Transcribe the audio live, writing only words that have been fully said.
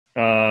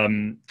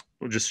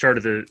we'll just start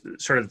at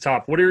the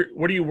top. What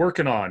are you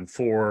working on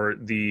for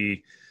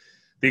the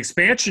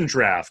expansion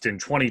draft in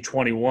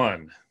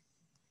 2021?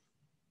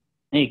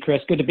 Hey,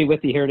 Chris, good to be with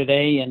you here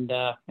today. And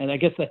I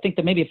think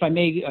that maybe if I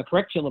may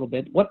correct you a little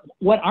bit,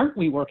 what aren't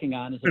we working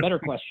on is a better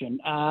question.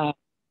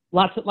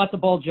 Lots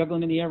of ball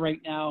juggling in the air right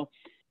now,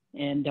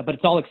 but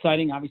it's all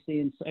exciting. Obviously,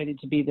 excited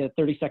to be the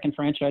 32nd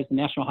franchise in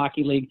the National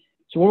Hockey League.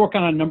 So we're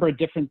working on a number of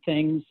different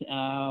things.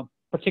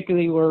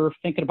 Particularly, we're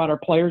thinking about our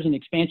players in the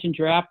expansion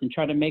draft and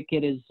try to make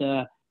it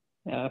as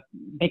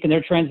making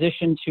their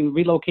transition to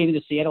relocating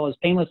to Seattle as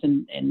painless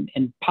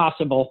and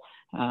possible.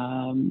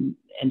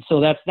 And so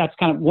that's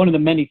kind of one of the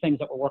many things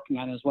that we're working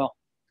on as well.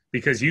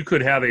 Because you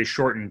could have a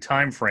shortened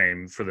time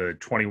frame for the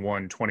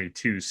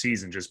 21-22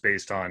 season just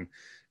based on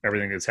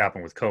everything that's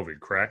happened with COVID,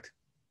 correct?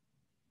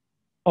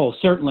 Oh,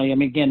 certainly. I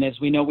mean, again, as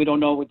we know, we don't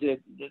know what the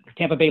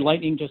Tampa Bay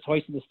Lightning just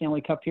hoisted the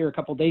Stanley Cup here a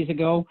couple of days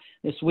ago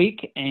this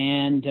week.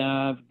 And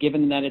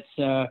given that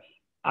it's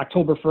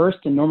October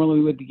 1st, and normally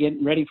we would be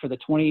getting ready for the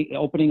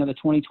opening of the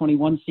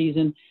 2021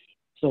 season.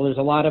 So there's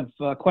a lot of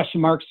question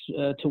marks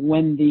to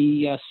when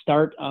the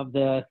start of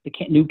the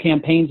new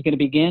campaign is going to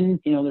begin.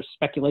 You know, there's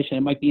speculation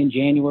it might be in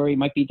January, it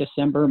might be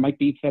December, it might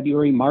be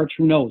February, March,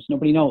 who knows?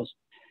 Nobody knows.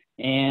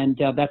 And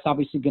that's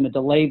obviously going to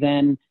delay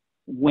then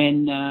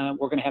when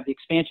we're going to have the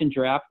expansion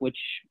draft, which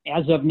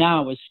as of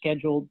now is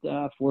scheduled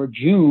for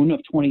June of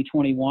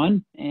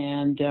 2021.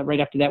 And right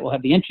after that, we'll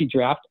have the entry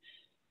draft.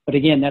 But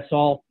again, that's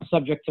all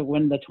subject to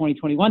when the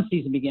 2021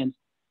 season begins.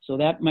 So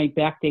that might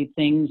backdate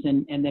things,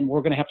 and then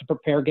we're going to have to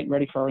prepare getting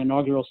ready for our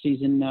inaugural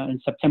season in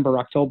September,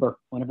 October,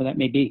 whenever that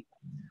may be.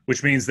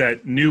 Which means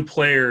that new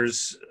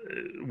players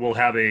will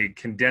have a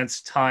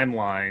condensed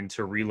timeline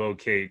to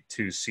relocate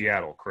to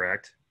Seattle,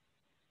 correct?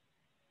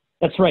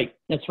 That's right.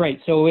 That's right.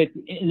 So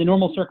in the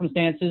normal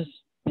circumstances,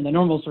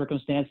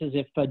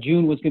 if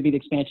June was going to be the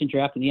expansion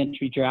draft and the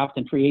entry draft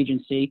and free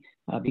agency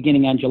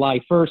beginning on July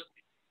 1st,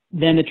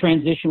 then the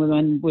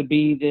transition would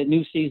be the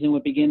new season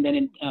would begin then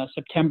in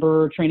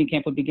September. Training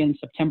camp would begin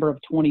September of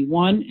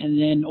 21, and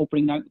then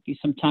opening night would be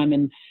sometime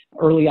in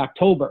early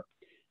October.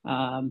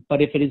 But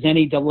if it is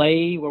any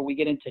delay where we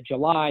get into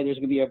July, there's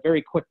going to be a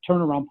very quick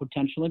turnaround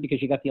potentially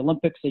because you got the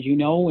Olympics, as you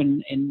know,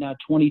 in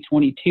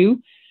 2022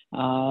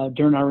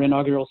 during our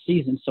inaugural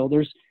season. So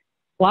there's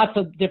lots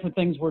of different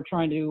things we're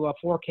trying to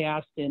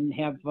forecast and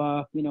have,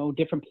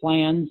 different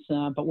plans,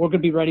 but we're going to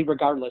be ready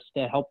regardless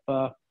to help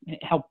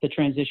the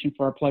transition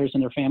for our players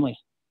and their families.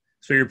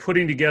 So you're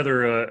putting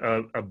together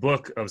a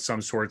book of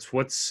some sorts.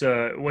 What's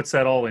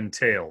that all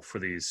entail for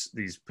these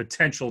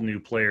potential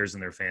new players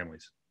and their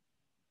families?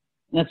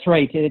 That's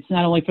right. It's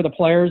not only for the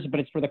players,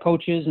 but it's for the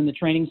coaches and the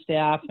training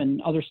staff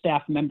and other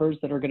staff members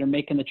that are going to be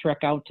making the trek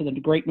out to the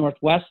Great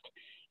Northwest.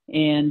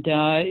 And,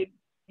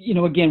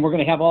 again, we're going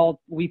to have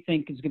all we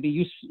think is going to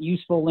be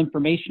useful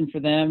information for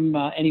them,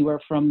 anywhere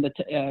from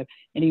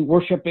any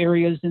worship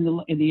areas in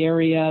the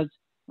areas,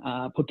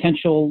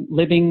 potential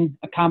living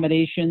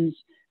accommodations,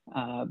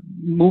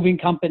 moving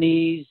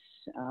companies,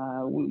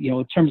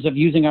 in terms of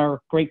using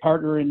our great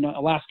partner in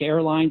Alaska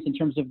Airlines in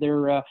terms of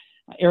their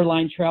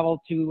airline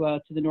travel to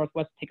the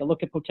Northwest, take a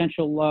look at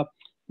potential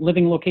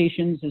living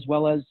locations as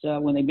well as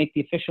when they make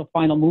the official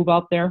final move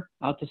out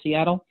to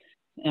Seattle.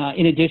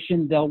 In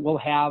addition, we'll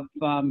have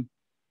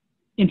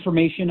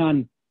information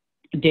on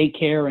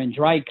daycare and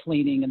dry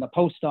cleaning and the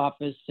post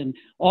office and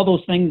all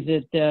those things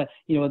that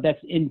that's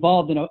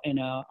involved in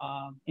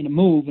a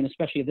move, and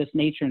especially of this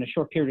nature in a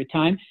short period of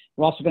time.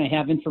 We're also going to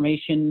have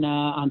information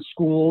on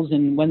schools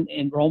and when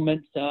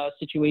enrollment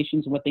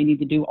situations and what they need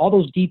to do. All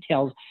those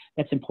details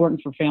that's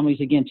important for families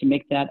again to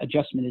make that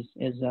adjustment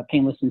as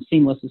painless and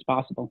seamless as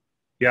possible.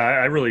 Yeah,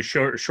 I really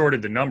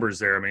shorted the numbers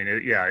there. I mean,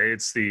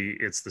 it's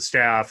the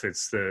staff,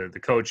 it's the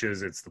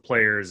coaches, it's the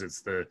players,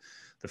 it's the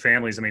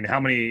families. I mean, how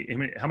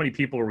many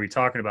people are we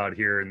talking about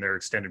here and their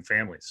extended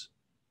families?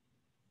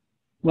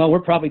 Well, we're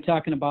probably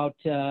talking about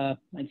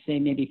I'd say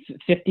maybe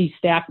 50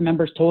 staff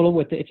members total.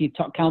 If you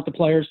count the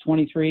players,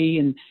 23,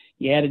 and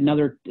you add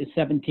another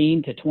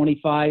 17 to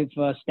 25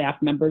 staff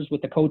members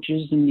with the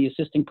coaches and the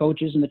assistant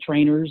coaches and the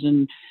trainers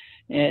and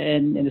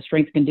the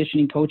strength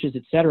conditioning coaches,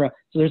 et cetera.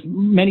 So there's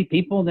many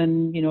people.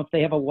 Then, if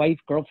they have a wife,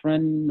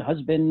 girlfriend,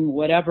 husband,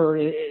 whatever,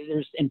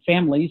 and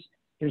families,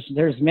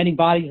 there's many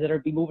bodies that are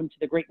be moving to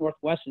the Great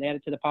Northwest and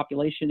added to the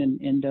population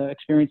and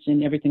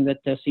experiencing everything that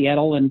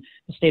Seattle and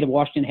the state of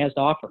Washington has to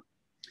offer.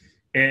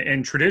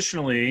 And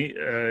traditionally,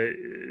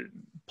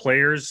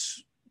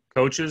 players,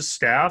 coaches,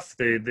 staff,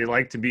 they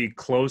like to be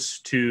close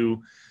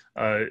to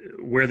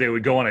where they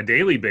would go on a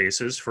daily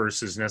basis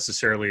versus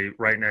necessarily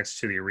right next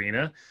to the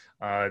arena.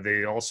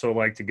 They also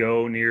like to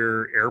go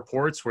near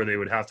airports where they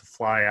would have to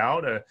fly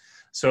out.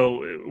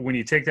 So when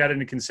you take that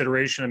into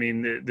consideration, I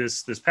mean,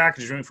 this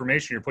package of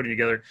information you're putting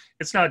together,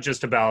 it's not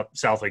just about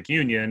South Lake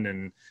Union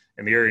and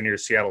the area near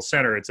Seattle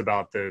Center. It's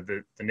about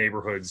the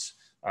neighborhoods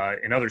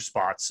in other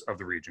spots of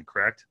the region,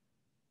 correct?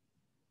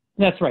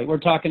 That's right. We're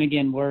talking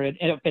again, we're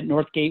up at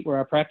Northgate, where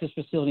our practice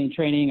facility and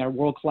training, our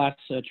world-class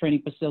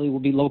training facility will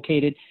be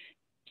located.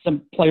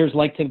 some players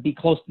like to be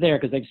close to there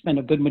because they spend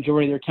a good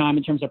majority of their time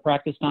in terms of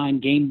practice time,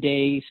 game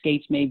day,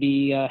 skates may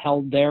be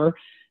held there.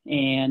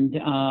 And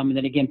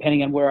then again,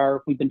 depending on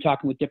where we've been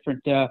talking with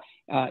different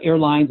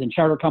airlines and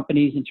charter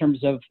companies in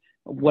terms of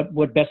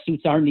what best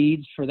suits our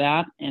needs for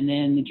that. And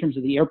then in terms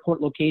of the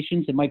airport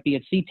locations, it might be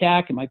at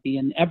SeaTac, it might be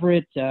in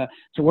Everett. So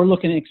we're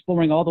looking at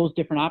exploring all those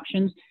different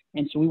options.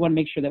 And so we want to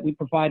make sure that we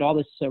provide all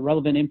this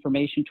relevant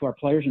information to our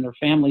players and their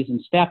families and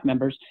staff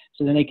members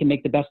so then they can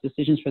make the best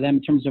decisions for them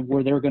in terms of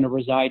where they're going to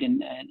reside in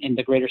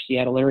the greater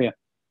Seattle area.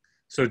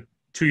 So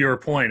to your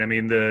point, I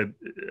mean,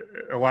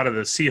 a lot of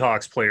the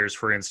Seahawks players,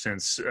 for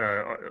instance,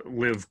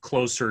 live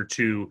closer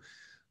to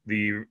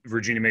the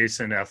Virginia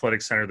Mason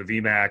Athletic Center, the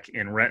VMAC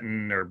in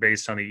Renton, are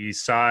based on the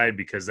east side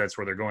because that's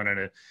where they're going on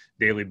a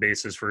daily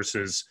basis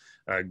versus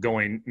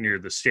going near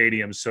the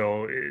stadium.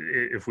 So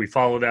if we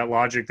follow that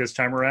logic this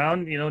time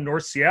around,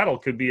 North Seattle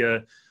could be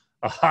a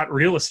hot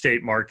real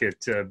estate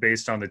market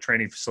based on the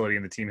training facility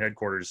and the team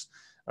headquarters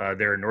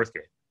there in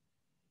Northgate.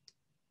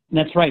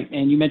 That's right.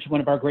 And you mentioned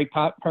one of our great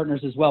partners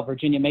as well,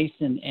 Virginia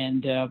Mason.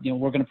 And,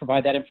 we're going to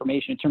provide that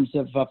information in terms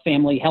of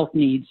family health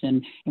needs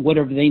and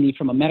whatever they need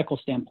from a medical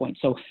standpoint.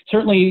 So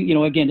certainly,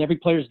 again, every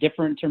player is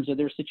different in terms of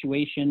their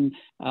situation.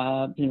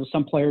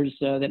 Some players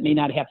that may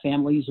not have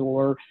families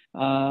or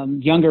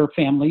younger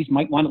families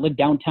might want to live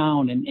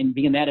downtown and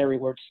be in that area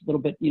where it's a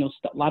little bit,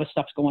 a lot of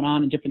stuff's going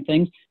on and different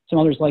things. Some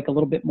others like a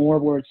little bit more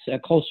where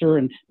it's closer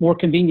and more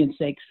convenience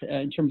sakes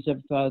in terms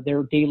of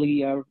their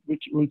daily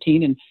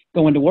routine and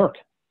going to work.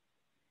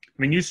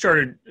 I mean, you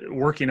started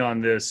working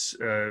on this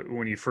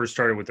when you first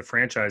started with the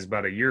franchise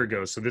about a year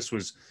ago. So this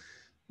was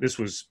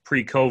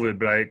pre-COVID,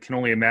 but I can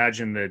only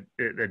imagine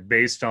that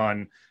based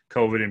on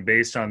COVID and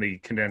based on the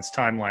condensed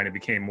timeline, it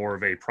became more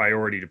of a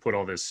priority to put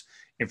all this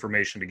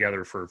information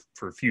together for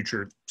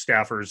future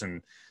staffers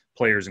and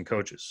players and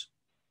coaches.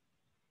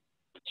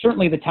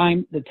 Certainly the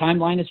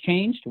timeline has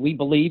changed. We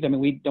believe,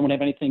 we don't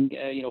have anything,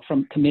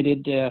 from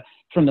committed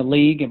from the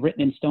league and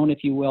written in stone,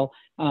 if you will.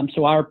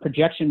 So our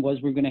projection was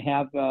we're going to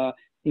have,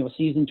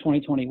 season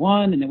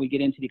 2021, and then we get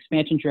into the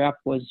expansion draft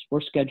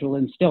we're scheduled,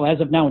 and still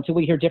as of now, until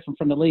we hear different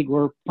from the league,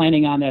 we're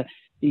planning on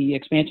the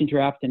expansion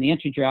draft and the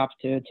entry draft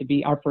to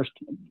be our first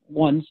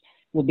ones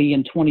will be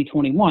in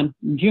 2021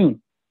 in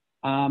June.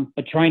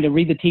 But trying to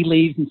read the tea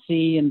leaves and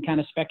see and kind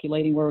of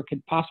speculating where it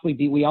could possibly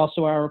be. We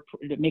also are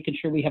making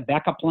sure we have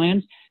backup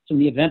plans. So in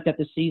the event that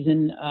the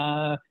season,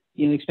 the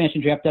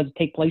expansion draft does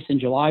take place in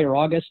July or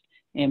August,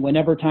 and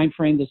whenever time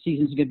frame the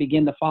season is going to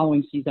begin the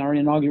following season, our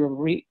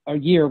inaugural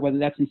year, whether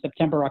that's in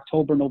September,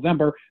 October,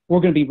 November, we're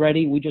going to be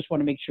ready. We just want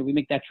to make sure we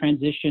make that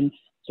transition.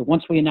 So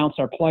once we announce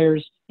our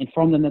players,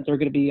 inform them that they're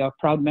going to be a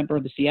proud member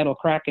of the Seattle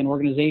Kraken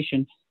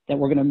organization, that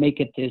we're going to make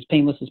it as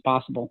painless as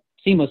possible,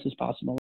 seamless as possible.